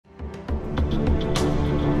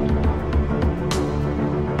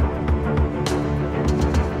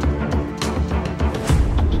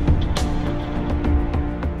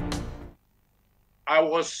I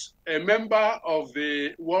was a member of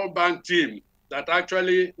the World Bank team that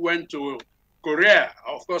actually went to Korea.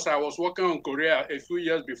 Of course, I was working on Korea a few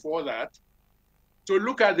years before that, to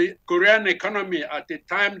look at the Korean economy at the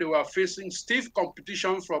time they were facing stiff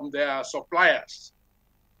competition from their suppliers.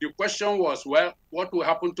 The question was, well, what will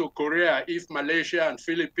happen to Korea if Malaysia and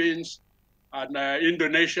Philippines and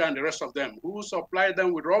Indonesia and the rest of them, who supply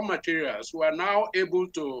them with raw materials, who are now able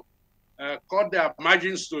to cut their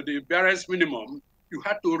margins to the barest minimum, you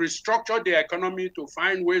had to restructure the economy to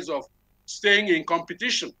find ways of staying in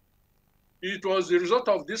competition. It was the result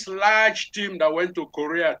of this large team that went to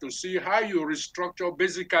Korea to see how you restructure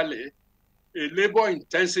basically a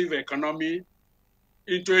labor-intensive economy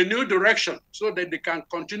into a new direction so that they can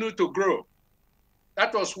continue to grow.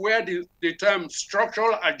 That was where the term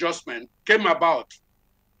structural adjustment came about.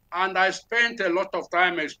 And I spent a lot of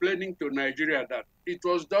time explaining to Nigeria that it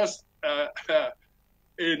was just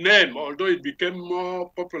a name, although it became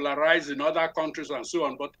more popularized in other countries and so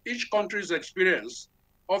on. But each country's experience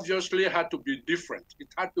obviously had to be different. It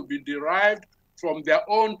had to be derived from their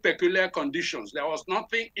own peculiar conditions. There was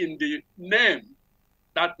nothing in the name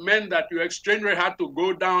that meant that your exchange rate had to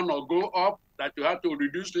go down or go up, that you had to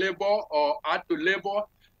reduce labor or add to labor.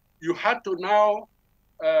 You had to now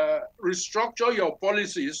restructure your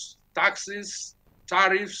policies, taxes,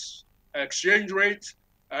 tariffs, exchange rates,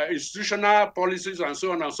 institutional policies, and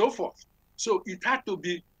so on and so forth. So it had to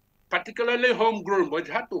be particularly homegrown, but it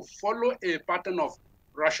had to follow a pattern of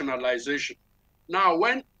rationalization. Now,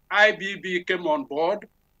 when IBB came on board,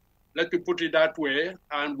 let me put it that way,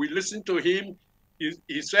 and we listened to him,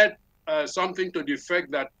 he said something to the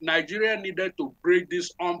effect that Nigeria needed to break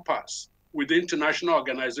this impasse with international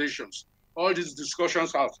organizations. All these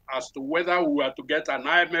discussions as to whether we were to get an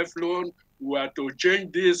IMF loan, we were to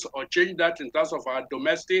change this or change that in terms of our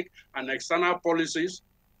domestic and external policies.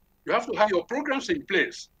 You have to have your programs in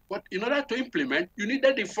place. But in order to implement, you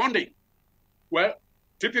needed the funding. Well,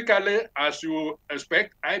 typically, as you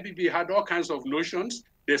expect, IBB had all kinds of notions.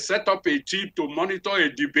 They set up a team to monitor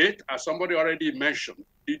a debate, as somebody already mentioned.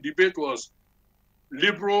 The debate was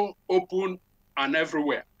liberal, open, and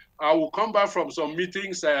everywhere. I will come back from some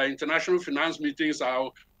meetings, international finance meetings.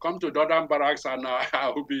 I'll come to Durban Barracks and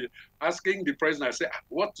I will be asking the president, I say,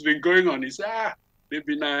 what's been going on? He said, they've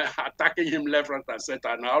been attacking him left, right, and center.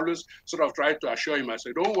 And I always sort of try to assure him, I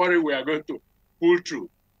say, don't worry, we are going to pull through.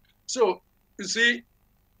 So, you see,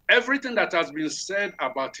 everything that has been said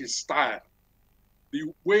about his style, the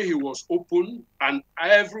way he was open, and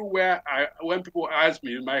everywhere, when people ask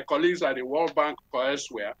me, my colleagues at the World Bank or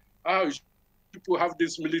elsewhere, people have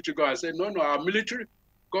this military government. I say, no, our military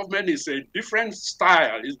government is a different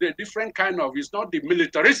style. It's a different kind of, it's not the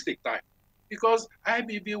militaristic type. Because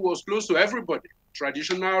IBB was close to everybody,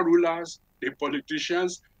 traditional rulers, the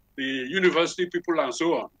politicians, the university people, and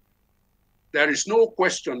so on. There is no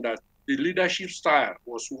question that the leadership style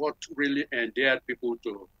was what really endeared people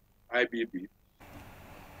to IBB.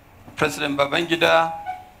 President Babangida,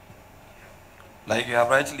 like you have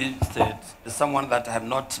rightly said, is someone that I have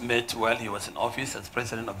not met while he was in office as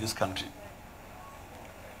president of this country.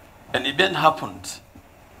 An event happened,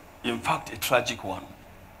 in fact, a tragic one.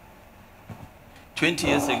 20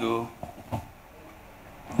 years ago,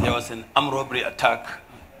 there was an armed robbery attack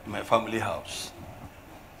in my family house.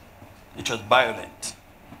 It was violent.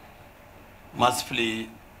 Mercifully,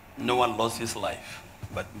 no one lost his life,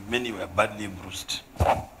 but many were badly bruised.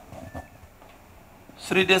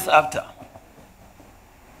 3 days after,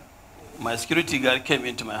 my security guard came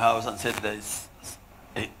into my house and said there is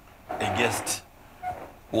a guest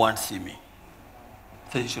who wants to see me.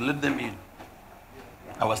 So you should let them in.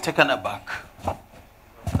 I was taken aback.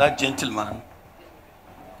 That gentleman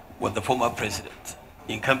was the former president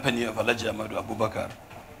in company of Alhaji Ahmadu Abubakar,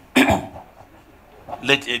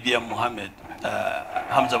 late ABM Mohammed,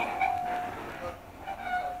 Hamza.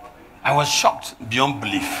 I was shocked beyond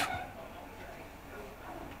belief.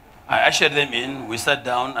 I ushered them in, we sat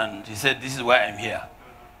down, and he said, this is why I'm here.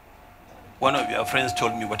 One of your friends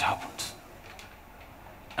told me what happened.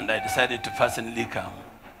 And I decided to personally come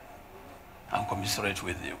and commiserate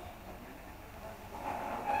with you.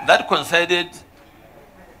 That coincided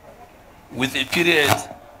with a period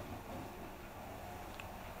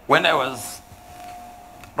when I was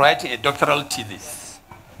writing a doctoral thesis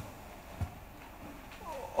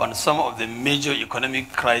on some of the major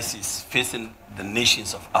economic crises facing the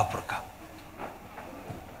nations of Africa.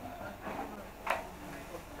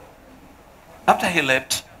 After he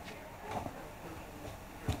left,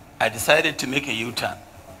 I decided to make a U-turn,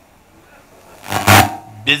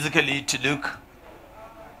 basically to look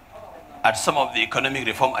at some of the economic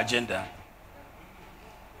reform agenda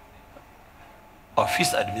of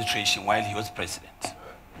his administration while he was president.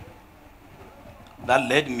 That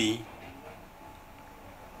led me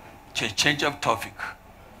to a change of topic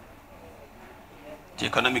to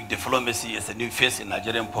economic diplomacy as a new phase in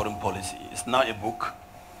Nigerian foreign policy. It's now a book,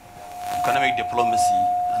 Economic Diplomacy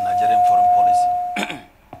and Nigerian Foreign Policy.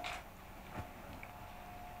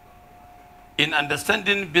 In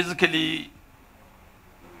understanding basically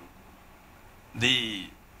the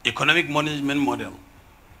economic management model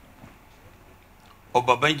of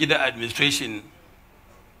Babangida administration,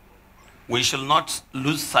 we shall not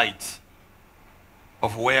lose sight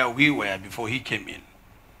of where we were before he came in.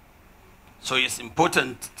 So it's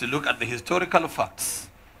important to look at the historical facts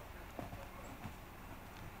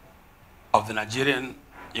of the Nigerian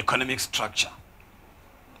economic structure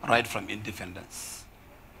right from independence.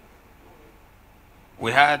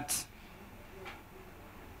 We had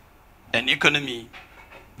an economy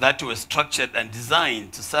that was structured and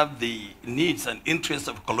designed to serve the needs and interests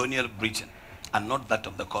of colonial Britain and not that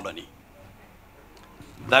of the colony.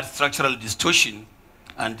 That structural distortion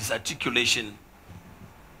and disarticulation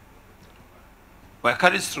were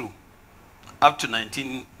carried through up to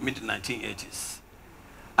mid-1980s.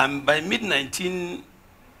 And by mid-1980s,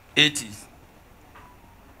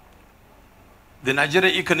 the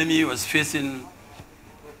Nigerian economy was facing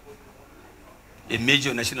a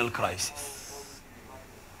major national crisis.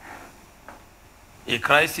 A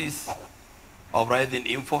crisis of rising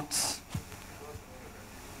imports,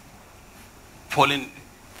 falling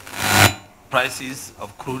prices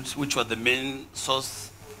of crude, which was the main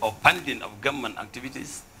source of funding of government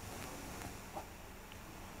activities.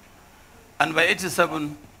 And by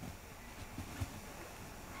 1987,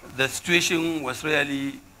 the situation was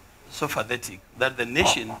really so pathetic that the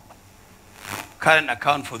nation current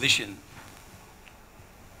account position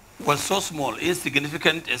was so small,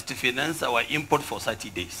 insignificant as to finance our import for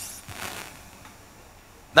 30 days.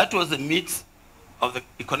 That was the midst of the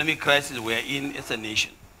economic crisis we are in as a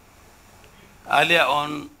nation. Earlier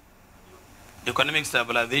on, Economic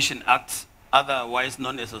Stabilization Act, otherwise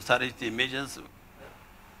known as austerity measures,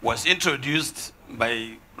 was introduced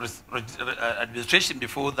by administration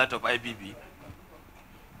before that of IBB.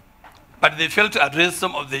 But they failed to address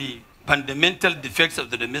some of the fundamental defects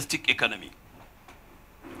of the domestic economy.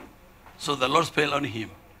 So the Lord fell on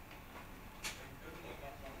him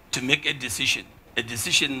to make a decision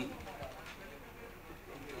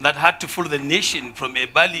that had to pull the nation from a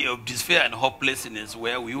valley of despair and hopelessness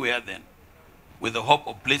where we were then, with the hope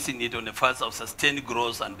of placing it on a path of sustained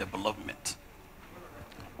growth and development.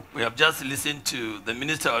 We have just listened to the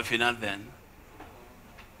Minister of Finance then.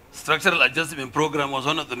 Structural Adjustment Program was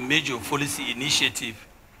one of the major policy initiatives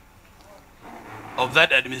of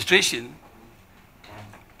that administration,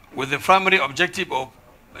 with the primary objective of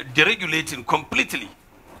deregulating completely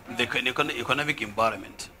the economic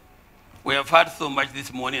environment. We have heard so much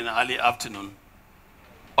this morning and early afternoon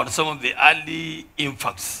on some of the early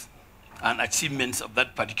impacts and achievements of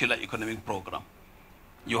that particular economic program.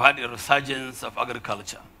 You had a resurgence of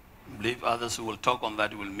agriculture. I believe others who will talk on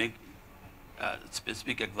that will make a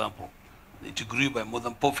specific example. It grew by more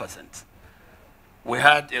than 4%. We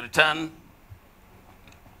had a return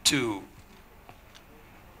to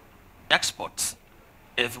exports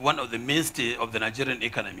as one of the mainstays of the Nigerian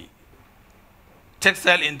economy.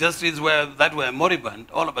 Textile industries that were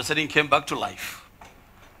moribund all of a sudden came back to life.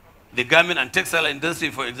 The garment and textile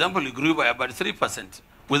industry, for example, grew by about 3%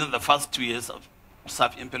 within the first 2 years of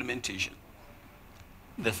SAP implementation.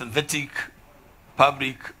 The synthetic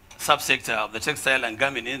fabric subsector of the textile and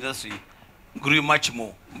garment industry grew much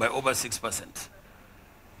more, by over 6%.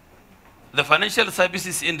 The financial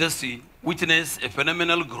services industry witnessed a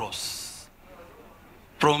phenomenal growth.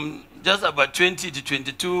 From just about 20 to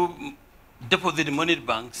 22 deposit money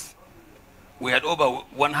banks, we had over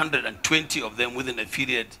 120 of them within a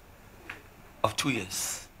period of 2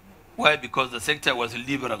 years. Why? Because the sector was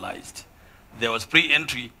liberalized. There was free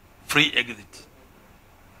entry, free exit.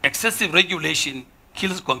 Excessive regulation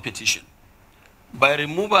kills competition. By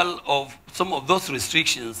removal of some of those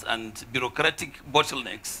restrictions and bureaucratic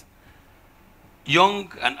bottlenecks,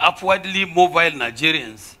 young and upwardly mobile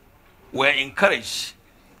Nigerians were encouraged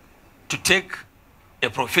to take a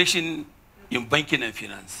profession in banking and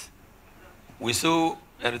finance. We saw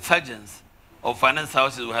a resurgence of finance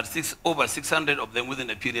houses. We had over 600 of them within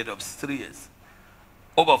a period of 3 years.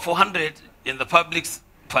 Over 400 in the public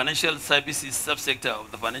financial services subsector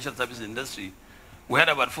of the financial services industry. We had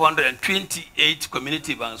about 428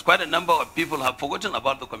 community banks. Quite a number of people have forgotten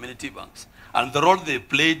about the community banks and the role they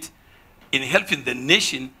played in helping the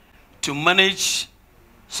nation to manage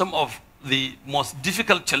some of the most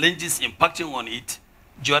difficult challenges impacting on it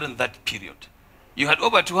during that period. you had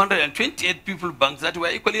over 228 people banks that were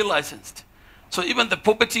equally licensed. So even the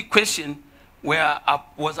poverty question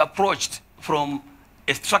was approached from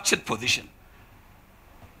a structured position.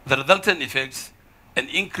 The resultant effects, an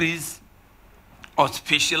increase of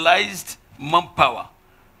specialized manpower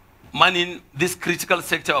manning this critical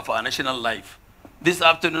sector of our national life. This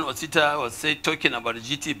afternoon, Osita was talking about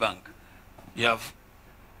GT Bank. You have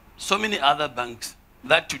so many other banks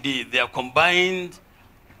that today their combined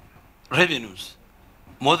revenues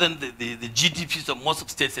more than the GDPs of most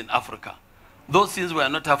states in Africa. Those things were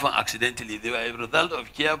not happening accidentally. They were a result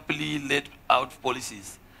of carefully laid out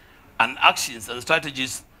policies and actions and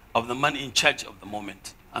strategies of the man in charge of the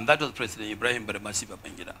moment. And that was President Ibrahim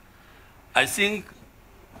Babangida. I think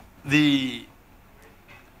the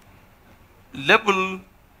level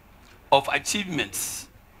of achievements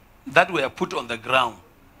that were put on the ground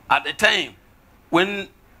at the time when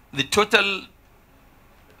the total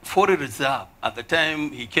foreign reserve at the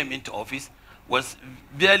time he came into office was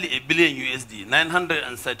barely $1 billion USD,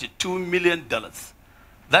 $932 million.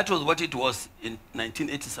 That was what it was in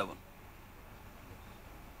 1987.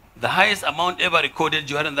 The highest amount ever recorded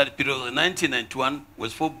during that period in 1991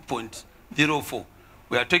 was 4.04.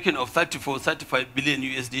 We are talking of 35 billion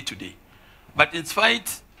USD today. But in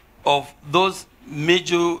spite of those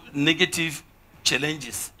major negative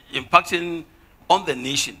challenges impacting on the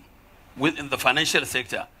nation within the financial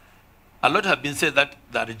sector, a lot have been said that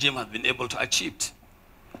the regime has been able to achieve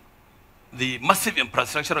the massive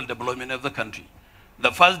infrastructural development of the country.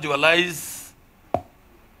 The first dualized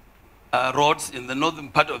roads in the northern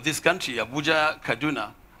part of this country, Abuja,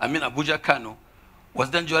 Kano, was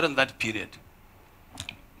done during that period.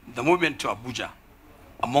 The movement to Abuja,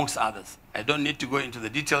 amongst others. I don't need to go into the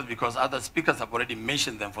details because other speakers have already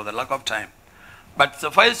mentioned them for the lack of time. But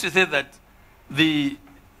suffice to say that the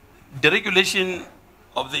deregulation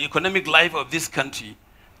of the economic life of this country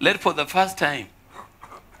led for the first time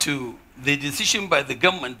to the decision by the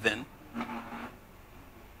government then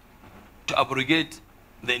to abrogate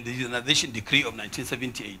the indigenization decree of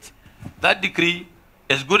 1978. That decree,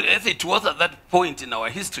 as good as it was at that point in our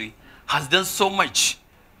history, has done so much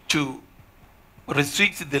to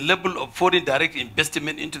restrict the level of foreign direct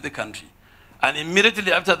investment into the country. And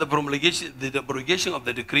immediately after the promulgation, the abrogation of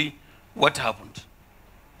the decree, what happened?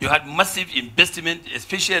 You had massive investment,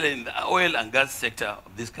 especially in the oil and gas sector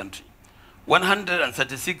of this country.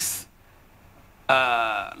 136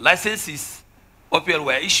 licenses OPL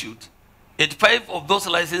were issued. 85% of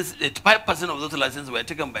those licenses were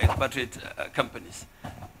taken by expatriate companies,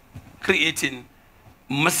 creating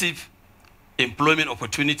massive employment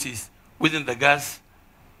opportunities within the gas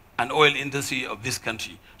and oil industry of this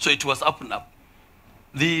country. So it was up and up.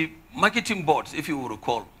 The marketing boards, if you will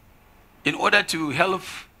recall, in order to help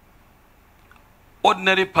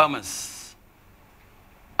ordinary farmers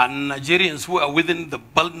and Nigerians who are within the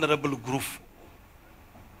vulnerable group,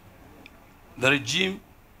 the regime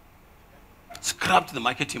scrapped the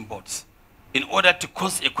marketing boards in order to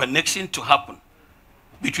cause a connection to happen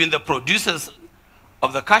between the producers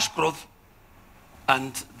of the cash crop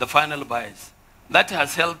and the final buyers. That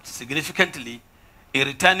has helped significantly in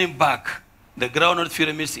returning back the groundnut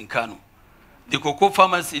pyramids in Kano, the cocoa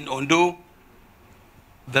farmers in Ondo,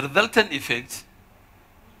 the resultant effect,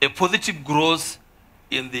 a positive growth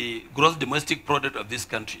in the gross domestic product of this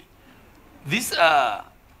country. These are,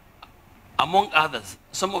 among others,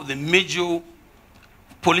 some of the major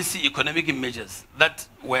policy economic measures that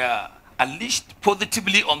were unleashed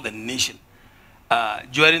positively on the nation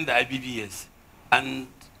during the IBB years. And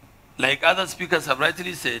like other speakers have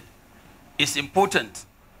rightly said, it's important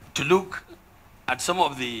to look at some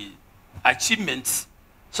of the achievements,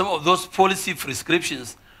 some of those policy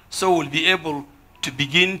prescriptions, so we'll be able to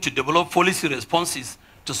begin to develop policy responses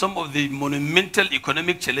to some of the monumental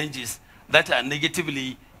economic challenges that are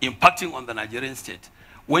negatively impacting on the Nigerian state.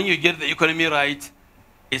 When you get the economy right,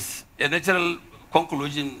 it's a natural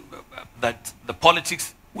conclusion that the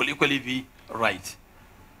politics will equally be right.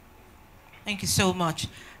 Thank you so much.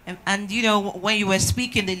 And you know, when you were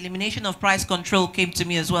speaking, the elimination of price control came to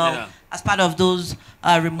me as well, as part of those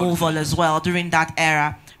removal as well during that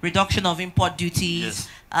era. Reduction of import duties,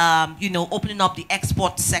 you know, opening up the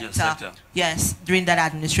export sector, yes, during that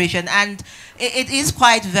administration. And it is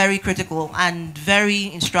quite very critical and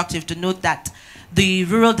very instructive to note that the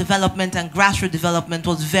rural development and grassroots development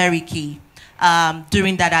was very key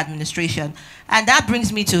during that administration. And that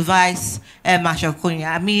brings me to Vice Marshal Konya.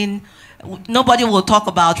 I mean, nobody will talk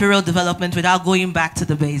about rural development without going back to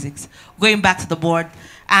the basics, going back to the board,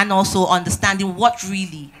 and also understanding what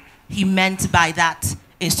really he meant by that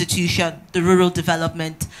institution, the rural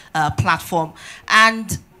development platform.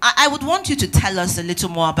 And I would want you to tell us a little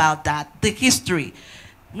more about that, the history.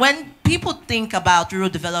 When people think about rural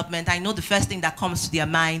development, I know the first thing that comes to their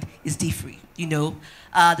mind is DFRI,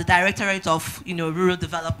 the Directorate of, Rural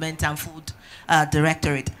Development and Food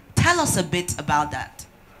Directorate. Tell us a bit about that.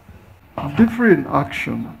 DFRI in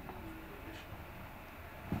action,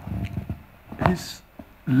 his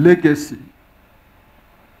legacy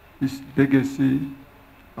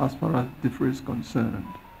as far as DFRI is concerned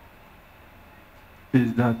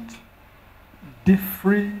is that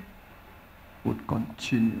DFRI would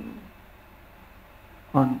continue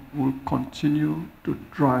and will continue to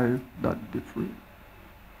drive that DFRI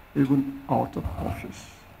even out of office.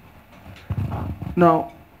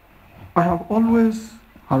 Now, I have always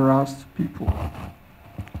harassed people.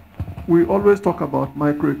 We always talk about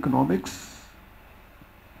microeconomics.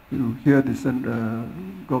 You hear the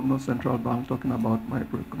Governor Central Bank talking about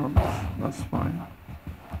microeconomics. That's fine.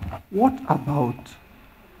 What about,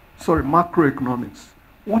 macroeconomics.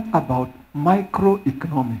 What about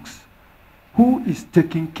microeconomics? Who is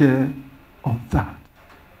taking care of that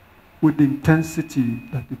with the intensity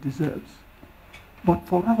that it deserves? But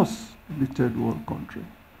for us in the third world country,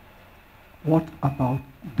 what about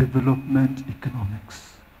development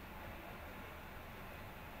economics?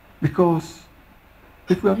 Because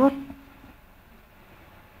if we are not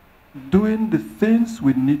doing the things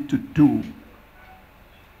we need to do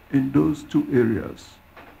in those two areas,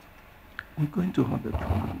 we're going to have a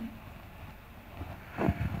problem.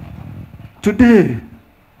 Today,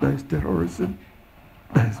 there is terrorism,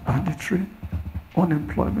 there is banditry,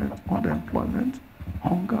 unemployment, underemployment,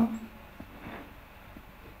 hunger,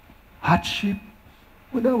 hardship,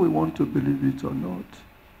 whether we want to believe it or not.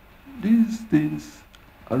 These things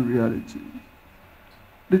are reality.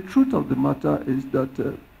 The truth of the matter is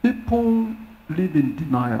that people live in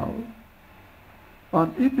denial.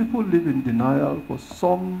 And if people live in denial for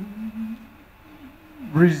some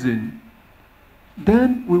reason,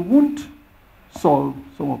 then we won't solve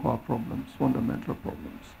some of our problems, fundamental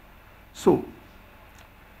problems. So,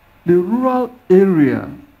 the rural area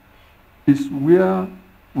is where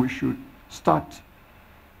we should start.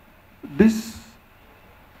 This,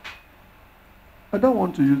 I don't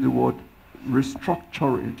want to use the word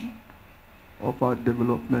restructuring of our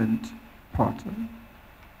development pattern.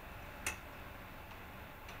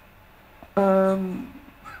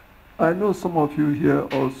 I know some of you here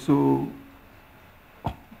also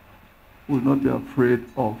will not be afraid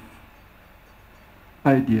of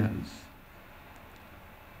ideas.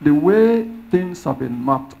 The way things have been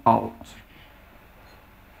mapped out,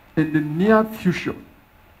 in the near future,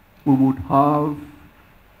 we would have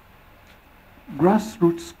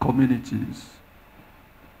grassroots communities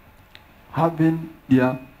having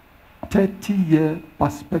their 30-year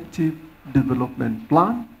perspective development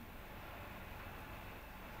plan.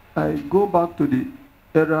 I go back to the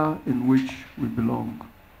era in which we belong,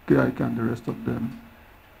 KIK and the rest of them.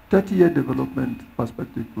 30-year development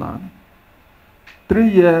perspective plan,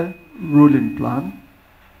 3-year rolling plan,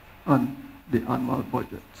 and the annual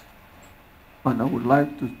budget. And I would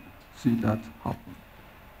like to see that happen.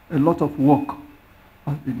 A lot of work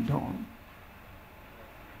has been done.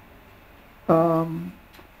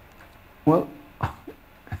 Well,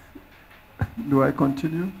 do I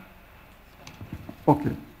continue?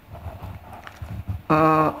 Okay.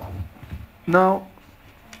 Now,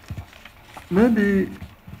 maybe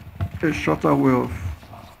a shorter way of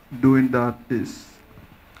doing that is,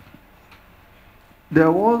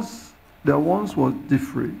 there once was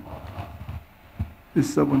DFRI, the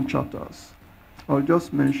 7 chapters. I'll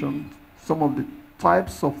just mention some of the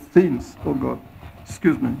types of things. Oh God,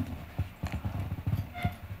 excuse me.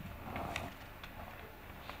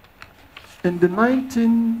 In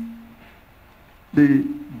the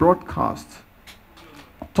broadcast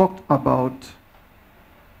talked about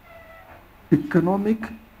economic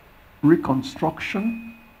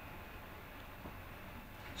reconstruction,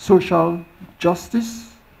 social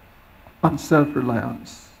justice, and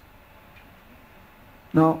self-reliance.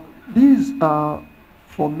 Now, these are,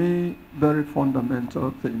 for me, very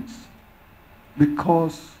fundamental things,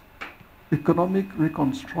 because economic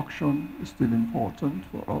reconstruction is still important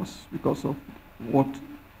for us because of what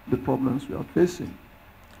the problems we are facing.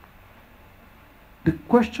 The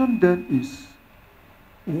question then is,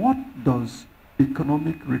 what does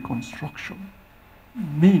economic reconstruction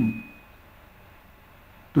mean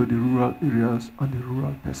to the rural areas and the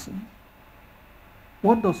rural person?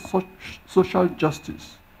 What does social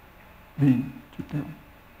justice mean to them?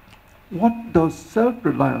 What does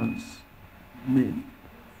self-reliance mean?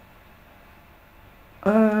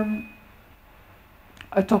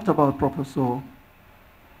 I talked about Professor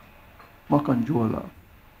Makanjuola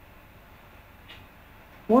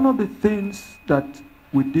One of the things that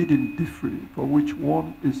we did in deprive, for which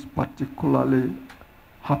one is particularly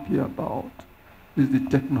happy about, is the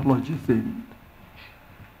technology thing.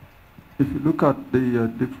 If you look at the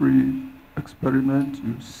deprive experiment,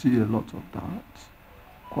 you see a lot of that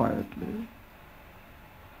quietly.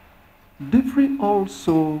 deprive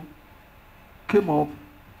also came up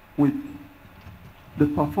with the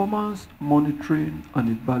performance monitoring and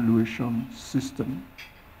evaluation system.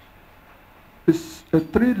 It's a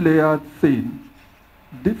three-layered thing.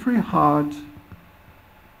 deprive had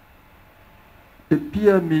a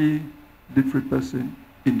PME deprive person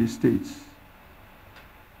in the States.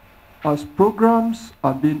 As programs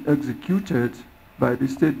are being executed by the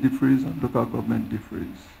state deprives and local government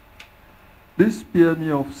deprives, this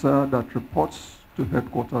PME officer that reports to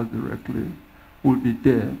headquarters directly will be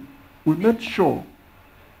there. We made sure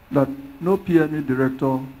that no PME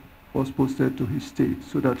director was posted to his state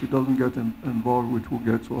so that he doesn't get involved with who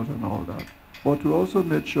gets what and all that. But we also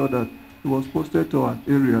made sure that he was posted to an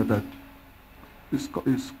area that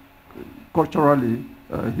is culturally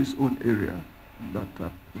his own area.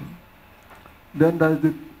 Then there's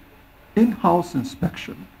the in-house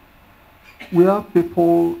inspection, where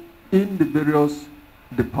people in the various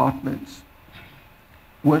departments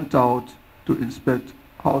went out to inspect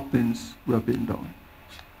how things were being done.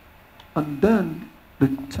 And then the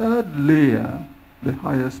third layer, the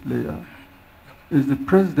highest layer, is the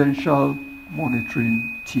presidential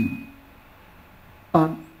monitoring team.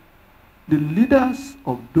 And the leaders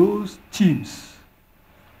of those teams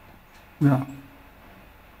were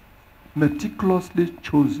meticulously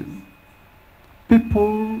chosen.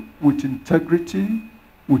 People with integrity,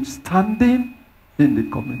 with standing in the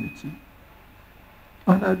community.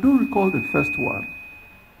 And I do recall the first one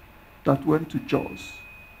that went to Jos,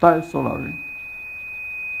 Tai Solari.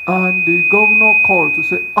 And the governor called to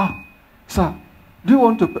say, sir, do you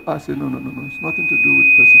want to... I said, no, it's nothing to do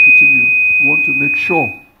with persecuting you. We want to make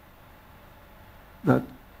sure that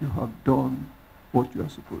you have done what you are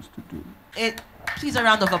supposed to do. Please, a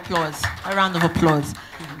round of applause. A round of applause.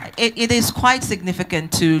 It is quite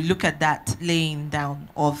significant to look at that laying down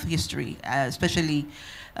of history, especially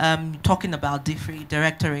talking about deprive,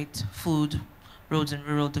 Directorate, Food, Roads and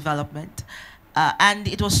Rural Development. And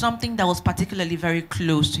it was something that was particularly very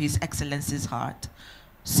close to His Excellency's heart,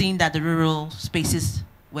 seeing that the rural spaces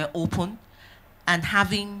were open and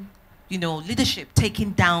having, leadership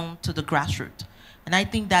taken down to the grassroots. And I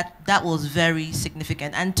think that that was very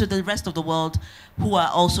significant. And to the rest of the world who are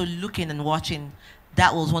also looking and watching,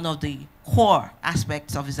 that was one of the core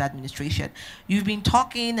aspects of his administration. You've been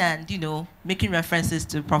talking and, making references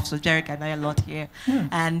to Professor Jerick and I a lot here. Yeah.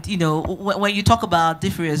 And, when you talk about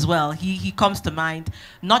deprive as well, he comes to mind,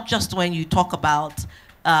 not just when you talk about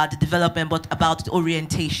the development, but about the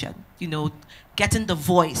orientation, getting the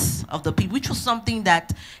voice of the people, which was something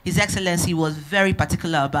that His Excellency was very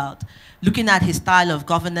particular about. Looking at his style of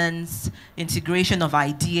governance, integration of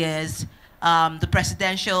ideas, the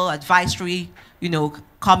presidential advisory,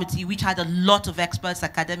 committee, which had a lot of experts,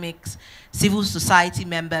 academics, civil society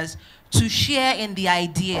members, to share in the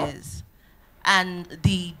ideas and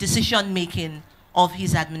the decision-making of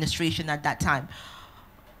his administration at that time.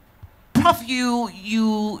 Prof,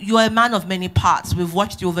 you are a man of many parts. We've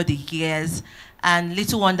watched you over the years, and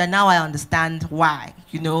little wonder now I understand why,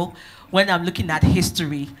 when I'm looking at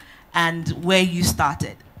history and where you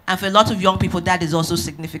started. And for a lot of young people, that is also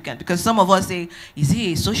significant, because some of us say, is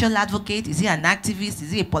he a social advocate? Is he an activist?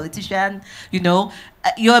 Is he a politician? You're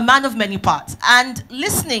a man of many parts. And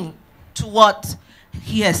listening to what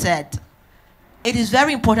he has said, it is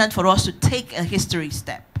very important for us to take a history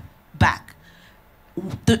step back.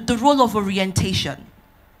 The role of orientation,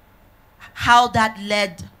 how that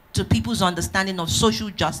led to people's understanding of social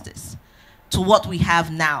justice, to what we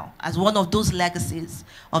have now as one of those legacies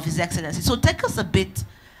of His Excellency. So take us a bit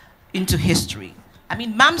into history. I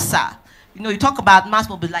mean, MAMSA, you talk about mass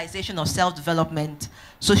mobilization of self-development,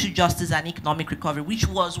 social justice and economic recovery, which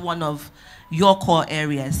was one of your core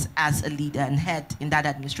areas as a leader and head in that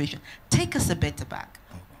administration. Take us a bit back.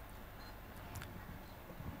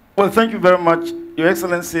 Well, thank you very much, Your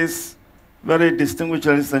Excellencies, very distinguished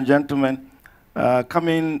ladies and gentlemen.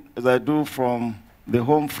 Coming as I do from the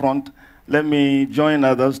home front, let me join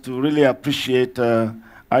others to really appreciate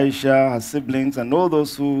Aisha, her siblings, and all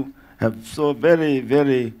those who have so very,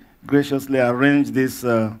 very graciously arranged this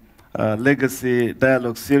Legacy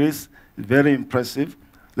Dialogue series. Very impressive.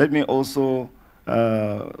 Let me also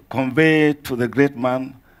convey to the great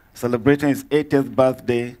man celebrating his 80th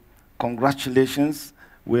birthday, congratulations.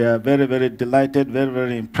 We are very, very delighted, very,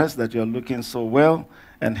 very impressed that you are looking so well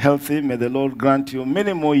and healthy. May the Lord grant you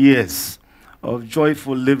many more years of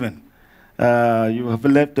joyful living. You have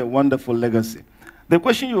left a wonderful legacy. The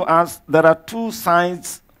question you asked, there are two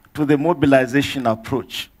sides to the mobilization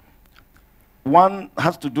approach. One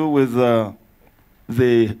has to do with our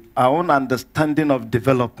own understanding of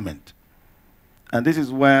development. And this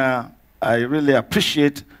is where I really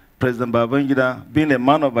appreciate President Babangida being a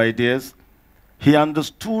man of ideas. He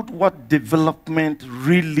understood what development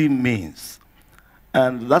really means.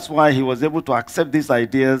 And that's why he was able to accept these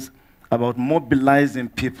ideas about mobilizing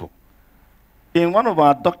people. In one of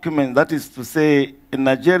our documents, that is to say, in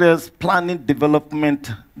Nigeria's planning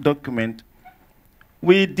development document,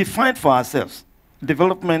 we defined for ourselves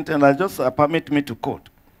development, and I just permit me to quote,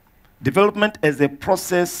 development as a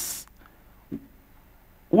process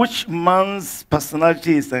which man's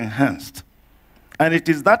personality is enhanced. And it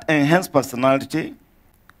is that enhanced personality,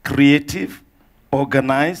 creative,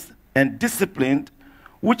 organized, and disciplined,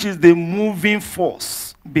 which is the moving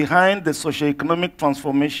force behind the socio-economic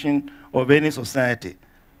transformation of any society.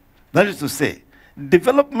 That is to say,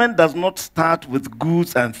 development does not start with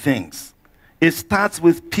goods and things. It starts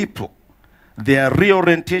with people, their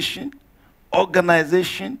reorientation,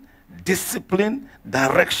 organization, discipline,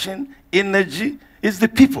 direction, energy is the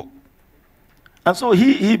people. And so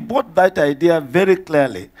he brought that idea very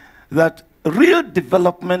clearly, that real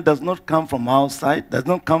development does not come from outside, does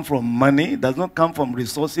not come from money, does not come from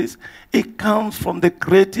resources. It comes from the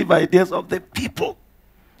creative ideas of the people.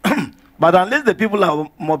 But unless the people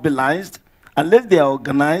are mobilized, unless they are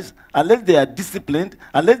organized, unless they are disciplined,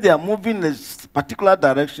 unless they are moving in a particular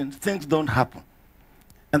direction, things don't happen.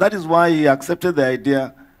 And that is why he accepted the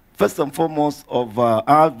idea, first and foremost, of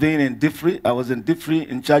our being in DIFRI. I was in DIFRI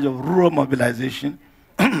in charge of rural mobilization,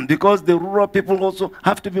 because the rural people also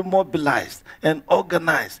have to be mobilized and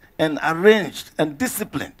organized and arranged and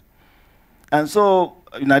disciplined. And so,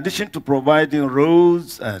 in addition to providing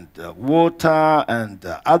roads and water and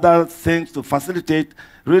other things to facilitate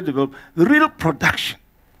real development, the real production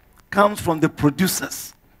comes from the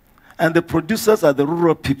producers. And the producers are the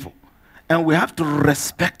rural people. And we have to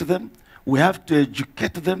respect them, we have to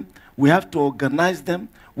educate them, we have to organize them,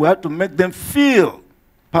 we have to make them feel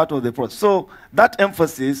part of the process. So that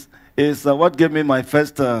emphasis is what gave me my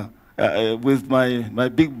first, with my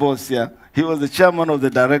big boss here. He was the chairman of the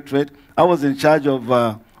directorate. I was in charge of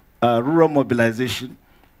rural mobilization.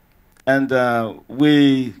 And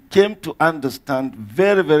we came to understand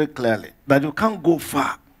very, very clearly that you can't go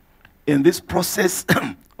far in this process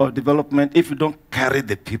of development if you don't carry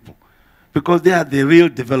the people. Because they are the real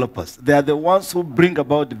developers. They are the ones who bring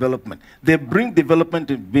about development. They bring development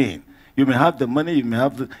in being. You may have the money, you may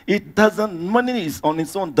have the... It doesn't... Money is on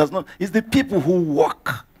its own does not... It's the people who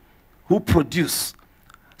work, who produce.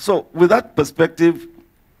 So with that perspective,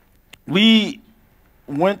 we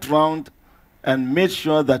went around and made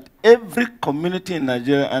sure that every community in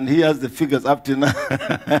Nigeria, and he has the figures up to now,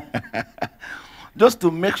 just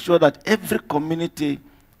to make sure that every community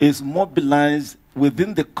is mobilized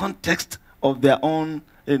within the context of their own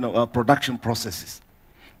production processes.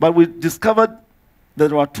 But we discovered that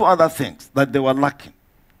there were two other things that they were lacking.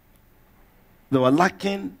 They were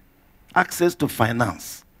lacking access to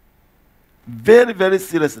finance. Very, very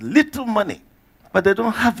serious. Little money, but they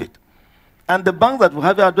don't have it. And the banks that we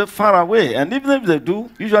have are far away. And even if they do,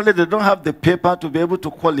 usually they don't have the paper to be able to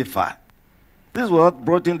qualify. This is what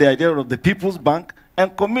brought in the idea of the People's Bank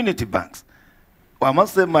and community banks. Well, I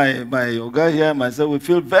must say my guy here and myself, we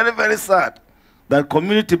feel very, very sad that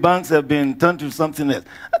community banks have been turned to something else.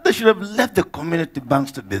 And they should have left the community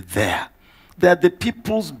banks to be there. They are the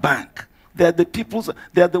people's bank. They are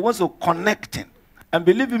the ones who are connecting. And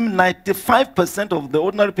believe me, 95% of the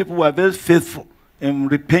ordinary people were very faithful in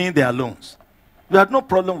repaying their loans. We had no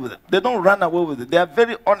problem with it. They don't run away with it. They are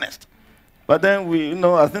very honest. But then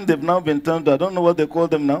I think they've now been turned to, I don't know what they call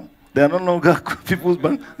them now. They are no longer People's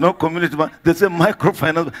Bank, no community bank. They say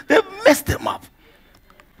microfinance. They've messed them up.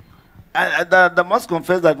 I must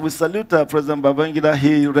confess that we salute President Babangida.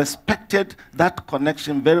 He respected that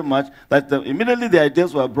connection very much, that immediately the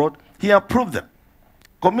ideas were brought, he approved them.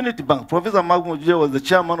 Community Bank, Professor Magumujie was the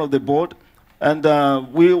chairman of the board, and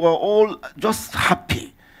we were all just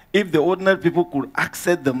happy if the ordinary people could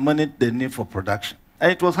access the money they need for production.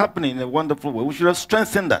 And it was happening in a wonderful way. We should have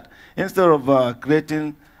strengthened that instead of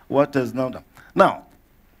creating what is now done. Now,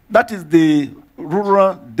 that is the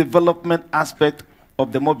rural development aspect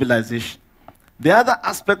of the mobilization. The other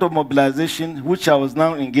aspect of mobilization, which I was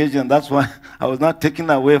now engaged in, that's why I was now taken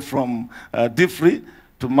away from DIFRI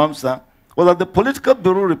to MAMSA, was that the Political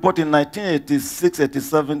Bureau report in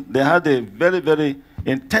 1986-87, they had a very, very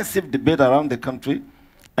intensive debate around the country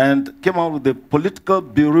and came out with the Political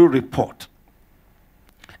Bureau report.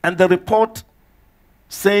 And the report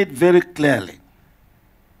said very clearly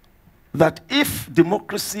that if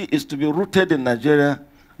democracy is to be rooted in Nigeria,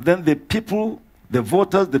 then the people, the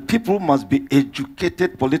voters, the people must be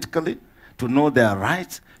educated politically to know their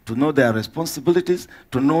rights, to know their responsibilities,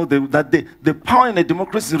 to know that the power in a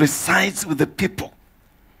democracy resides with the people.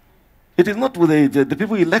 It is not with the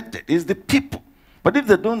people elected, it's the people. But if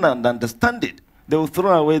they don't understand it, they will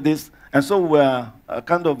throw away this. And so we're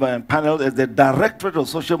kind of paneled as the Directorate of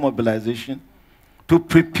Social Mobilization to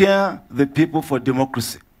prepare the people for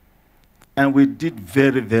democracy. And we did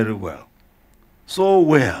very, very well. So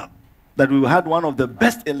well that we had one of the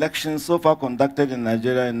best elections so far conducted in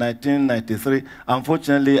Nigeria in 1993.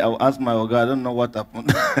 Unfortunately, I'll ask my Oga, I don't know what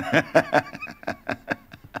happened.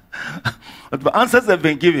 But the answers have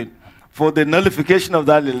been given for the nullification of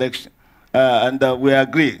that election. And we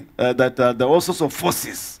agree that there are all sorts of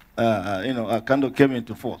forces kind of came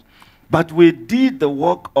into force. But we did the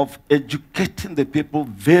work of educating the people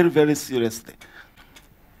very, very seriously.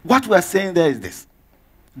 What we are saying there is this.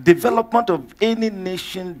 Development of any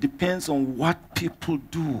nation depends on what people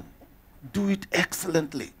do. Do it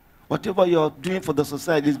excellently. Whatever you're doing for the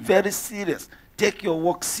society is very serious. Take your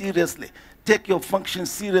work seriously. Take your function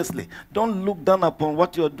seriously. Don't look down upon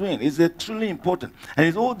what you're doing. It's truly important. And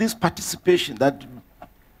it's all this participation that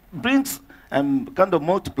brings and kind of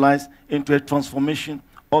multiplies into a transformation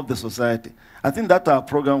of the society. I think that our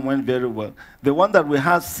program went very well. The one that we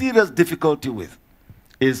have serious difficulty with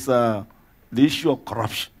is the issue of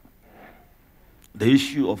corruption. The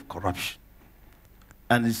issue of corruption.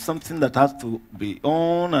 And it's something that has to be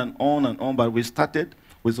on and on and on. But we started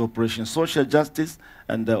with Operation Social Justice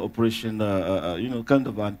and Operation, kind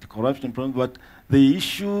of anti-corruption program. But the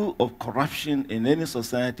issue of corruption in any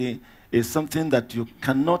society is something that you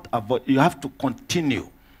cannot avoid. You have to continue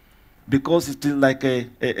because it is like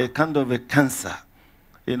a kind of a cancer.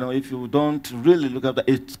 You know, if you don't really look at it,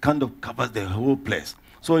 it kind of covers the whole place.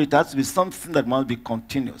 So it has to be something that must be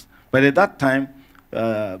continuous. But at that time,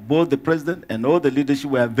 both the president and all the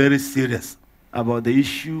leadership were very serious about the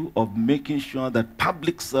issue of making sure that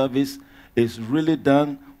public service is really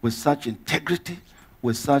done with such integrity,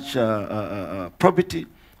 with such probity,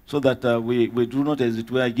 so that we do not, as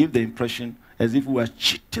it were, give the impression as if we were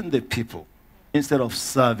cheating the people instead of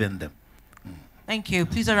serving them. Thank you.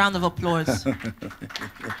 Please, a round of applause.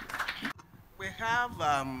 We have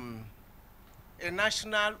a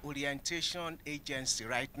national orientation agency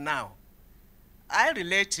right now. I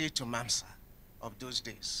relate it to MAMSA of those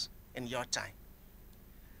days in your time.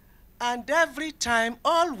 And every time,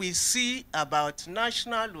 all we see about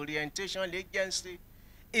National Orientation Agency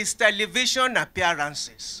is television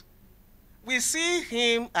appearances. We see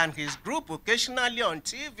him and his group occasionally on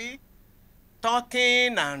TV,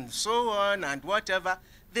 talking and so on and whatever.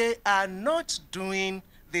 They are not doing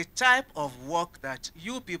the type of work that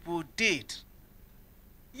you people did.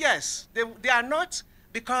 Yes, they are not,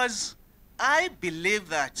 because I believe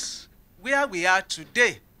that where we are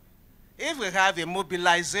today, if we have a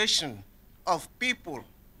mobilization of people,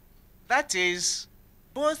 that is,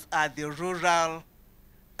 both at the rural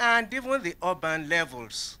and even the urban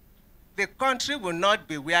levels, the country will not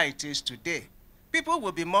be where it is today. People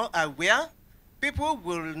will be more aware, people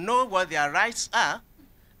will know what their rights are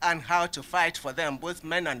and how to fight for them, both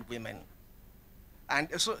men and women. And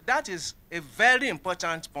so that is a very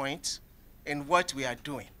important point in what we are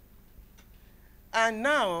doing. And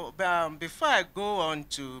now, before I go on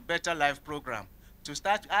to Better Life Program, to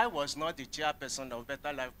start, I was not the chairperson of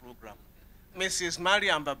Better Life Program. Mrs.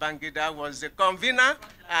 Maryam Babangida was the convener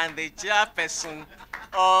and the chairperson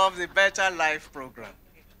of the Better Life Program.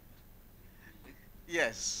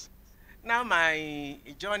 Yes. Now my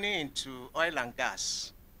journey into oil and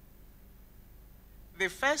gas. The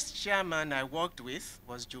first chairman I worked with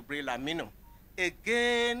was Jubril Aminu.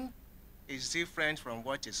 Again, it's different from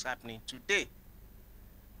what is happening today.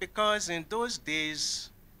 Because in those days,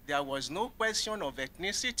 there was no question of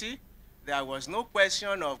ethnicity. There was no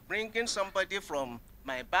question of bringing somebody from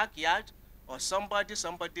my backyard or somebody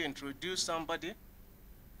introduced somebody.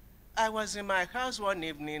 I was in my house one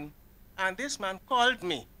evening, and this man called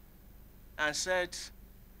me and said,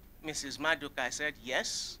 Mrs. Maduka, I said,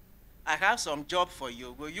 yes, I have some job for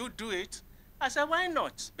you. Will you do it? I said, why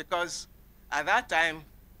not? Because at that time,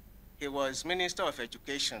 he was Minister of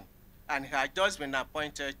Education, and he had just been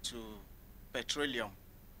appointed to Petroleum.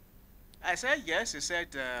 I said, yes. He said,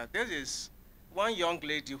 this is one young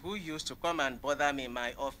lady who used to come and bother me in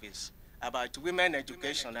my office about women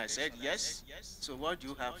education. I said, yes. So what do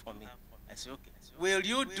you have for me? I said, okay. Will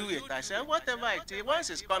you do it? I said, whatever it is, once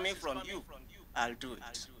it's coming from you, I'll do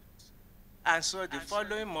it. And so the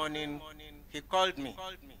following morning, he called me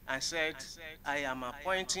and said, I am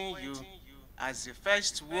appointing you as the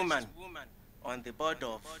first woman on the board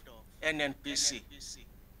of NNPC,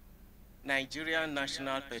 Nigerian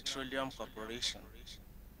National Petroleum Corporation.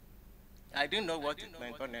 I didn't know what it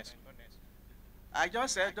meant, honestly. I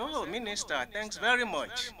just said, oh, Minister, thanks very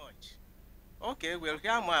much. Okay, we'll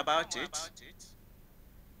hear more about it.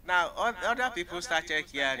 Now, other people started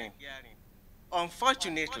hearing.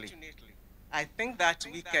 Unfortunately, I think that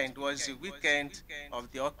weekend was the weekend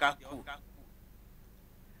of the Oka coup.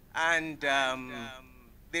 And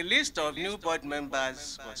the list of new board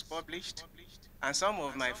members was published, and some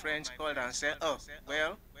of my friends called and said, oh,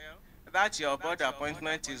 well, that your board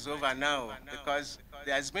appointment is over now because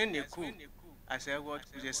there's been a coup. I said, what?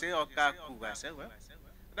 They say Oka coup. I said, well,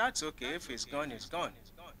 that's okay. If it's gone, it's gone.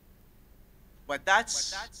 But that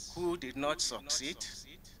coup did not succeed,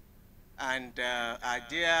 and our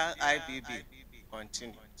dear IBB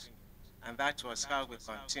continued. And that was how we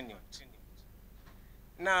continued.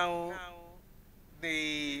 Now,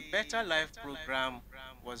 the Better Life program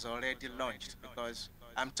was already launched because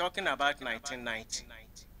I'm talking about 1990.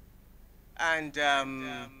 And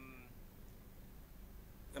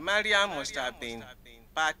Maryam must have been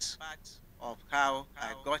part of how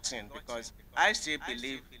I got in, because I still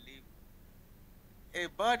believe a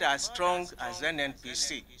board as strong as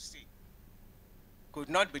NNPC could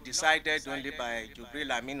not be decided only by Jubril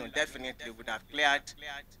Aminu. Definitely would have cleared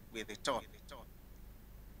with the top.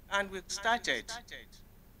 And we started.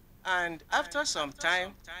 And after some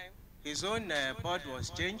time, his own board was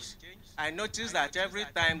changed. I noticed that every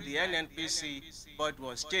time the NNPC board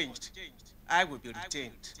was changed, I would be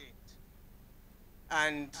retained.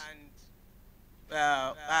 And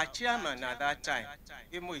our chairman at that time,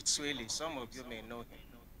 Imo Itsweli, some of you may know him,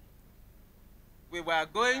 we were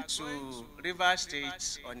going to River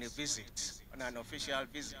State on a visit, on an official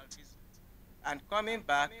visit. And coming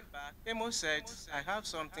back, Imo said, I have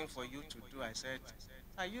something for you to do. I said,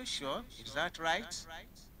 are you sure? Is that right?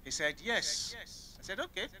 He said, yes. I said,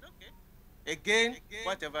 okay. Again,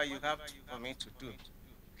 whatever you have for me to do.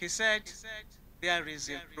 He said, there is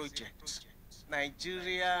a project,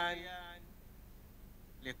 Nigerian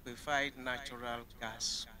liquefied natural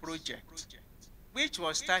gas project, which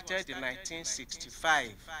was started in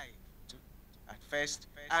 1965 at first,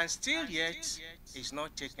 and still yet is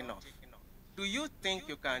not taken off. Do you think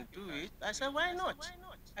you can do it? I said, why not?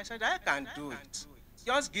 I said, I can do it.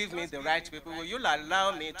 Just give me the right people. Will you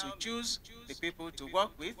allow me to choose the people to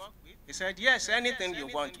work with? He said, yes, anything you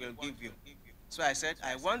want, we'll give you. So I said,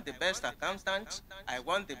 I want the best accountant, I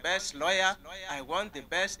want the best lawyer, I want the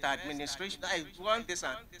best administration, I want this.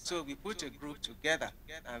 And so we put a group together,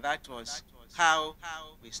 and that was how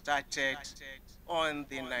we started on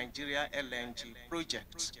the Nigeria LNG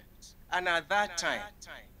project. And at that time,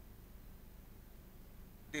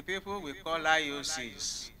 the people we call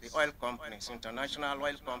IOCs, the oil companies, international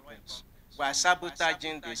oil companies, were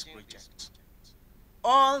sabotaging this project.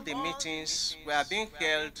 All the meetings were being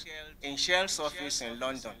held in Shell's office in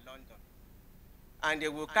London. And they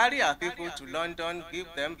will carry our people to London, give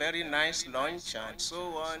them very nice lunch and so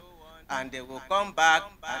on, and they will come back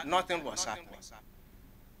and nothing was happening.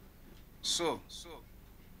 So,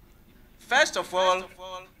 first of all,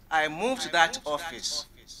 I moved that office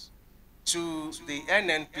to the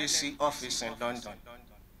NNPC office in London.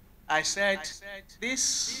 I said,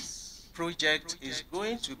 this project is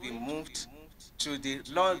going to be moved to the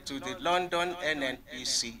London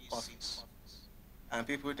NNPC office. And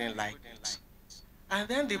people didn't like it. And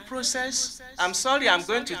then the process, I'm sorry, I'm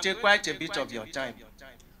going to take quite a bit of your time.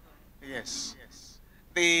 Yes.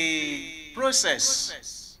 The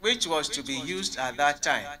process, which was to be used at that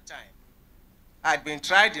time, had been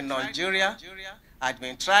tried in Nigeria, had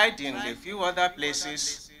been tried in a few other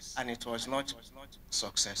places, and it was not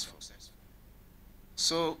successful.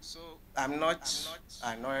 So I'm not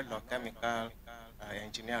an oil or chemical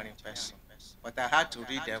engineering person, but I had to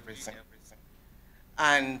read everything.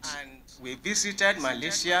 And we visited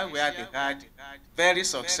Malaysia, where they had very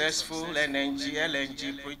successful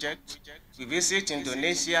LNG project. We visited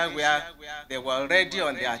Indonesia, where they were already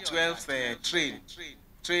on their 12th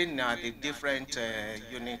train the different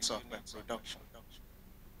units of production.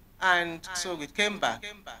 And so we came back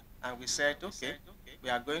and we said, okay,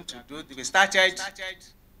 we are going to do this. We started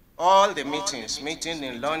all the meetings, meeting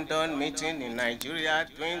in London, meeting in Nigeria,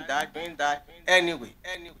 doing that. Anyway,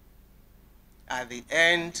 at the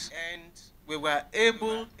end, we were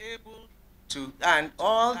able to, and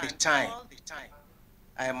all the time,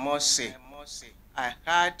 I must say, I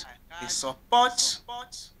had the support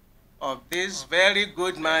of this very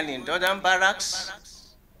good man in Dodon Barracks.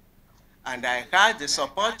 And I had the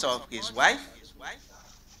support of his wife,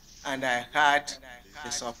 and I had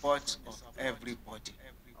the support of everybody.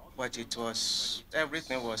 But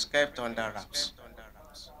everything was kept under wraps.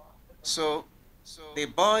 So the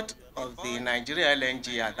board of the Nigeria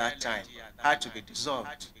LNG at that time had to be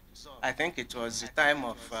dissolved. I think it was the time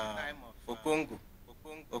of Okongu.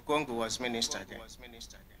 Okongu was minister then.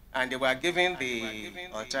 And they were given the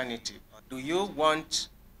alternative. Do you want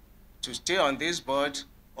to stay on this board,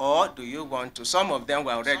 or do you want to? Some of them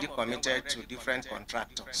were already committed to different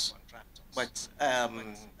contractors. But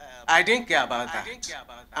I didn't care about that.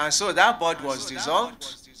 And so that board was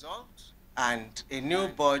dissolved, and a new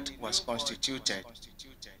board was constituted.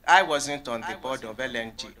 I wasn't on the board of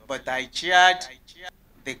LNG, but I chaired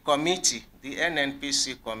the committee, the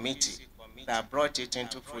NNPC committee, that brought it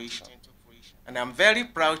into fruition. And I'm very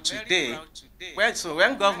proud today. So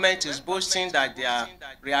when government is boasting that they are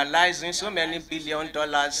realizing so many $1 billion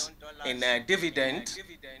in dividend,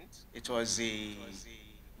 it was the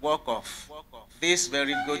work of these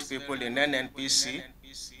very good people in NNPC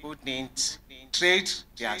who didn't trade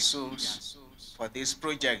their souls for this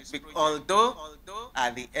project. Although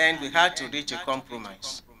at the end we had to reach a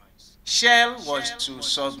compromise. Shell was to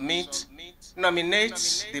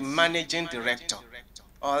nominate the managing director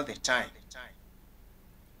all the time.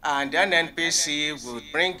 And then NPC would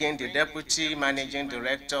bring in the deputy managing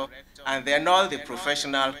director, and then all the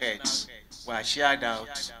professional heads were shared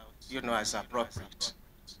out, as appropriate.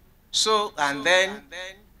 So, and then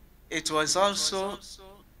it was also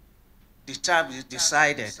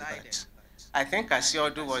decided that, I think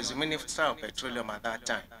Asiodu was the Minister of Petroleum at that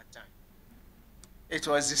time. It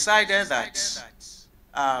was decided that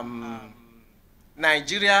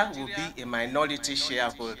Nigeria will be a minority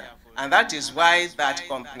shareholder. And that is why that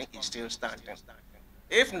company is still standing.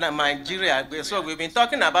 If Nigeria, so we've been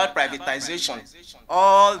talking about privatization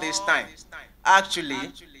all this time.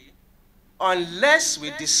 Actually, unless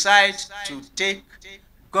we decide to take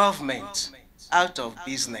government out of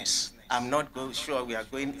business, I'm not sure we are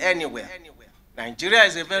going anywhere. Nigeria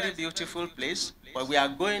is a very beautiful place, but we are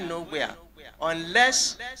going nowhere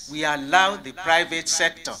unless we allow the private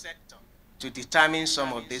sector to determine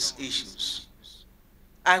some of these issues.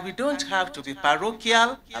 And we don't have to be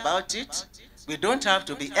parochial about it. We don't have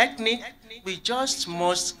to be ethnic. We just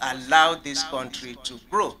must allow this country to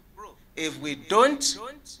grow. If we don't,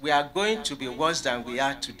 we are going to be worse than we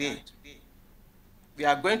are today. We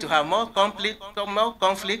are going to have more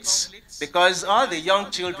conflicts, because all the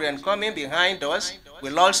young children coming behind us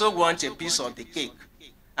will also want a piece of the cake.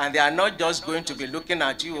 And they are not just going to be looking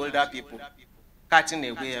at you older people, cutting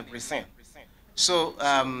away everything. So,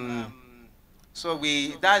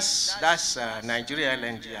 that's Nigeria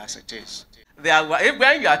LNG as it is.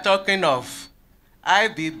 When you are talking of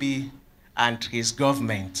IBB and his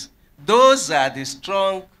government, those are the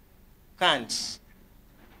strong hands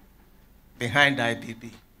behind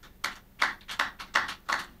IBB.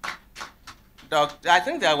 I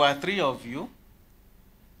think there were 3 of you.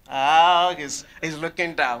 Ah, he's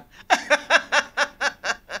looking down.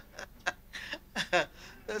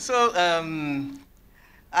 So,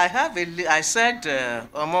 I said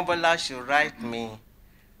Omobola should write me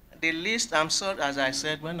the list. I'm sorry, as I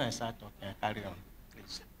said, when I start talking, carry on,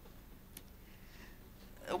 please.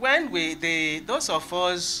 When those of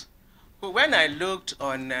us, when I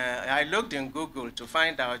looked in Google to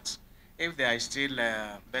find out if there is still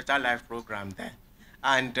a Better Life program there.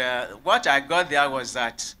 And what I got there was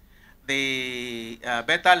that the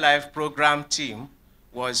Better Life program team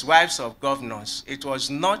was wives of governors. It was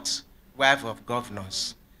not wives of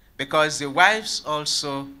governors, because the wives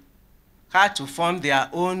also had to form their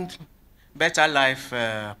own Better Life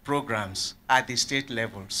programs at the state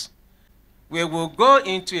levels. We will go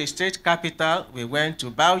into a state capital. We went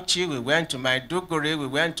to Bauchi, we went to Maiduguri, we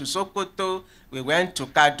went to Sokoto, we went to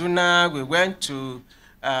Kaduna, we went to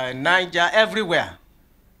Niger, everywhere.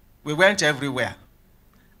 We went everywhere.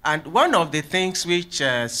 And one of the things which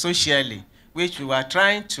socially, which we were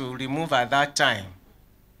trying to remove at that time,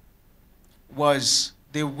 was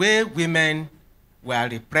the way women were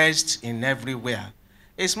repressed in everywhere.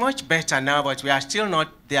 It's much better now, but we are still not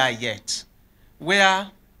there yet,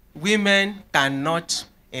 where women cannot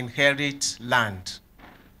inherit land.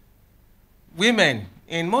 Women,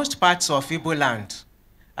 in most parts of Igbo land,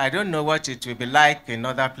 I don't know what it will be like in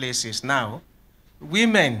other places now,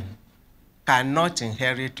 women cannot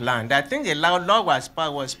inherit land. I think a law was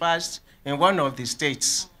passed in one of the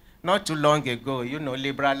states not too long ago,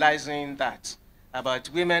 liberalizing that, about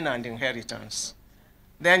women and inheritance.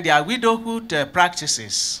 Then there are widowhood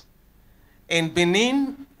practices. In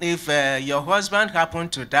Benin, if your husband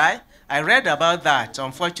happened to die I read about that,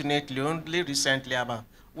 unfortunately, only recently about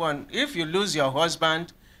one. If you lose your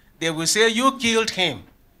husband, they will say you killed him.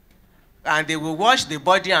 And they will wash the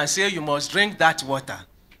body and say you must drink that water.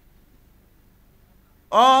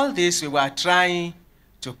 All this we were trying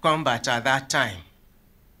to combat at that time.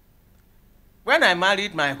 When I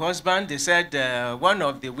married my husband, they said one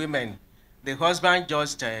of the women, the husband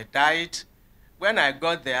just died. When I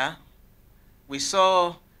got there,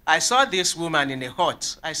 I saw this woman in a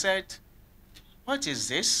hut. I said, what is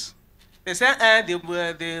this? They said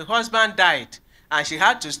the husband died, and she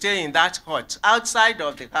had to stay in that hut outside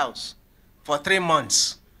of the house for 3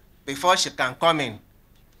 months before she can come in.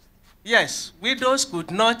 Yes, widows could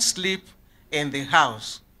not sleep in the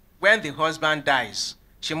house when the husband dies.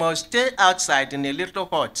 She must stay outside in a little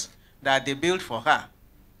hut that they built for her.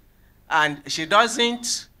 And she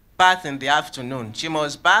doesn't bath in the afternoon. She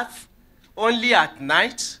must bath only at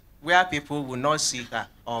night where people will not see her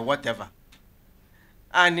or whatever.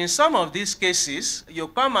 And in some of these cases, you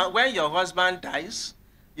come out, when your husband dies,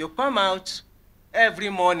 you come out every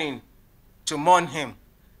morning to mourn him.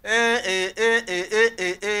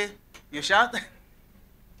 You shout,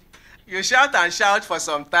 you shout and shout for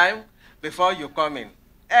some time before you come in.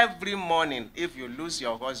 Every morning if you lose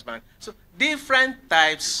your husband. So different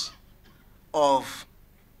types of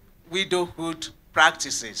widowhood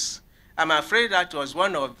practices. I'm afraid that was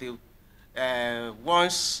one of the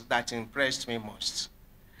ones that impressed me most.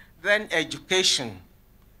 Then education.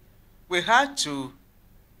 We had to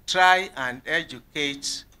try and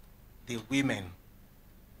educate the women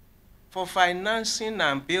for financing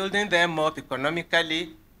and building them up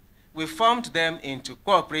economically. We formed them into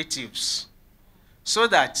cooperatives so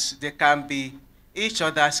that they can be each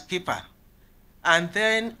other's keeper, and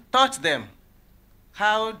then taught them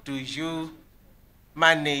how do you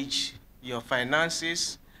manage your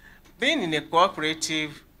finances. Being in a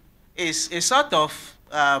cooperative is a sort of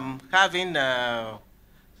having a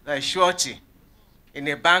surety in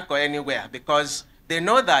a bank or anywhere, because they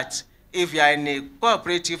know that if you are in a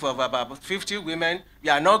cooperative of about 50 women,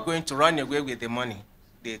 you are not going to run away with the money.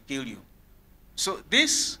 They kill you. So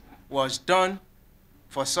this was done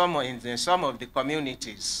for in some of the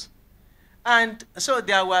communities. And so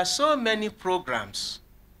there were so many programs.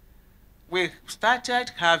 We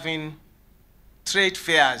started having trade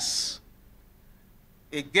fairs.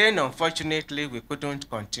 Again, unfortunately, we couldn't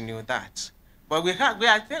continue that. But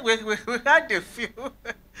I think we had a few.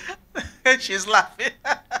 She's laughing.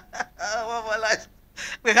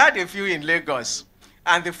 We had a few in Lagos.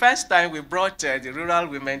 And the first time we brought the rural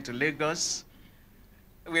women to Lagos,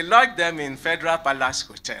 we lodged them in Federal Palace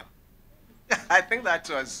Hotel. I think that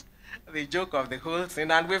was the joke of the whole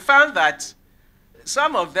thing. And we found that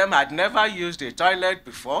some of them had never used a toilet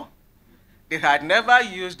before. They had never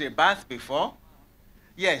used a bath before.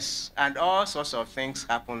 Yes, and all sorts of things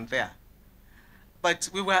happened there. But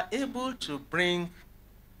we were able to bring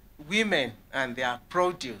women and their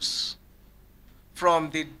produce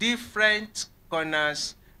from the different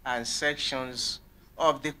corners and sections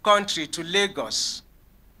of the country to Lagos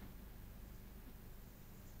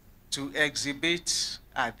to exhibit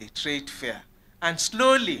at the trade fair. And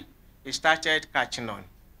slowly, it started catching on.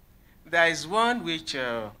 There is one which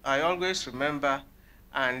I always remember,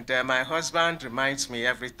 and my husband reminds me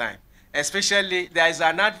every time. Especially, there is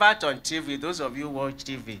an advert on TV, those of you who watch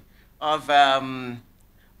TV, of one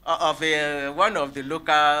of the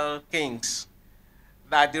local kings,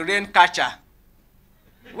 that the rain catcher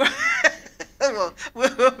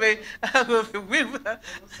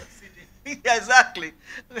exactly,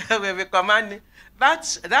 will be commanding.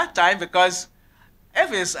 That's that time, because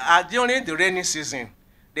if it's during the rainy season,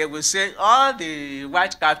 they will say, all the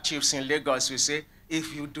white cap chiefs in Lagos will say,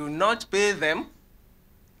 if you do not pay them,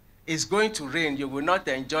 it's going to rain. You will not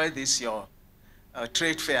enjoy this, your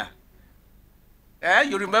trade fair.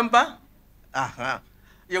 You remember?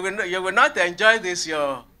 You will not enjoy this,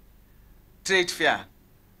 your trade fair.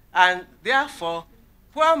 And therefore,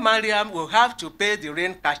 poor Maryam will have to pay the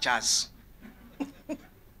rain catchers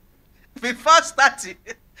before starting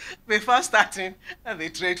the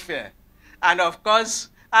trade fair. And of course,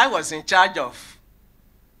 I was in charge of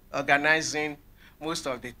organizing most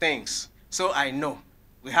of the things. So I know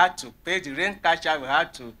we had to pay the rain catcher, we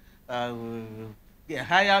had to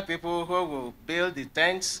hire people who will build the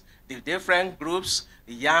tents, the different groups,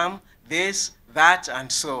 the yam, this, that,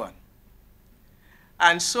 and so on.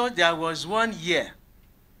 And so there was one year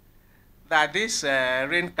that this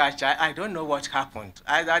rain catcher, I don't know what happened.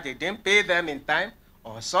 Either they didn't pay them in time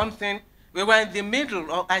or something. We were in the middle,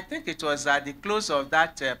 or I think it was at the close of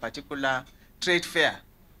that particular trade fair.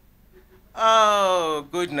 Oh,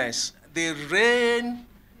 goodness. The rain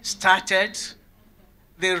started,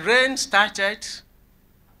 the rain started.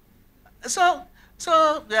 So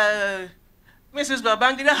Mrs.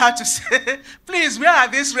 Babangida had to say, please, where are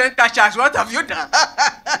these rain catchers? What have you done?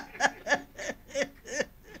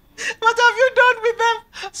 What have you done with them?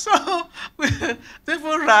 So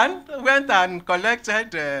people went and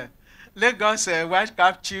collected Lagos white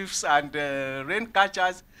cap chiefs and rain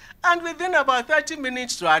catchers. And within about 30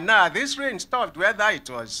 minutes to an hour, this rain stopped. Whether it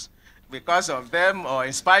was because of them or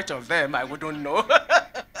in spite of them, I wouldn't know.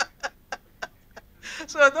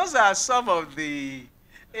 So those are some of the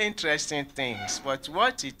interesting things. But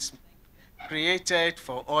what it created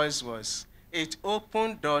for us was it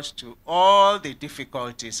opened doors to all the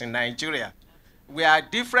difficulties in Nigeria. We are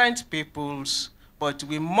different peoples, but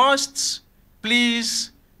we must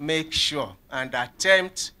please make sure and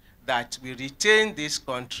attempt that we retain this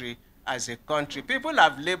country as a country. People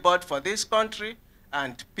have labored for this country,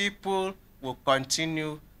 and people will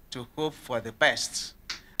continue to hope for the best.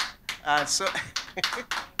 So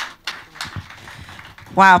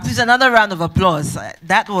wow, please, another round of applause.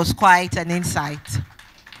 That was quite an insight.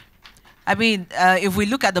 I mean, if we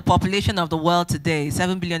look at the population of the world today,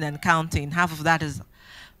 7 billion and counting, half of that is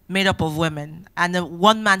made up of women. And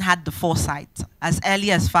one man had the foresight, as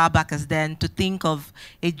early as far back as then, to think of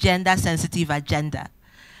a gender-sensitive agenda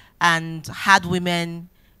and had women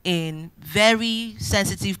in very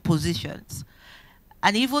sensitive positions.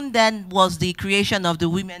 And even then was the creation of the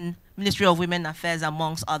Ministry of Women Affairs,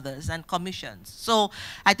 amongst others, and commissions. So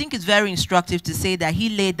I think it's very instructive to say that he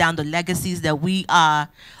laid down the legacies that we are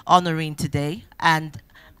honoring today. And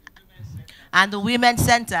the Women's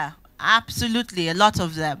Center, absolutely, a lot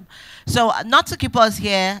of them. So not to keep us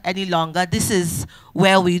here any longer, this is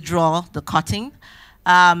where we draw the curtain.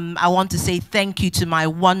 I want to say thank you to my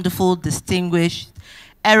wonderful, distinguished,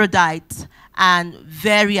 erudite, and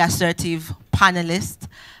very assertive panelists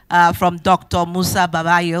from Dr. Musa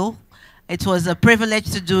Babayo. It was a privilege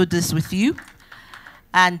to do this with you.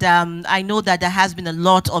 And I know that there has been a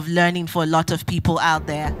lot of learning for a lot of people out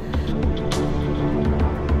there.